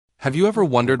Have you ever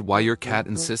wondered why your cat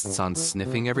insists on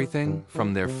sniffing everything,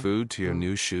 from their food to your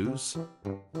new shoes?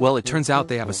 Well, it turns out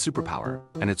they have a superpower,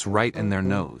 and it's right in their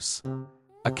nose.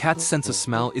 A cat's sense of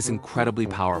smell is incredibly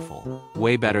powerful,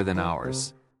 way better than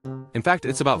ours. In fact,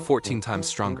 it's about 14 times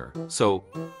stronger. So,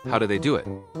 how do they do it?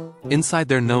 Inside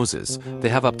their noses, they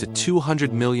have up to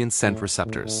 200 million scent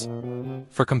receptors.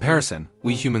 For comparison,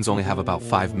 we humans only have about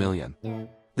 5 million.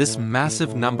 This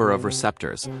massive number of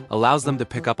receptors allows them to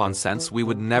pick up on scents we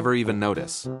would never even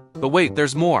notice. But wait,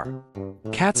 there's more!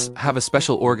 Cats have a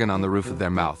special organ on the roof of their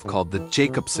mouth called the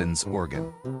Jacobson's organ.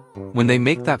 When they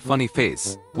make that funny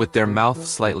face, with their mouth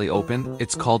slightly open,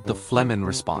 it's called the Flehmen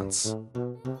response.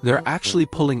 They're actually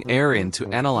pulling air in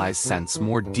to analyze scents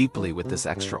more deeply with this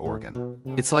extra organ.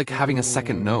 It's like having a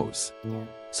second nose.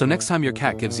 So next time your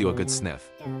cat gives you a good sniff,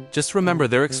 just remember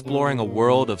they're exploring a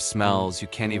world of smells you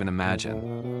can't even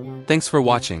imagine. Thanks for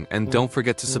watching, and don't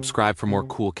forget to subscribe for more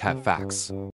cool cat facts.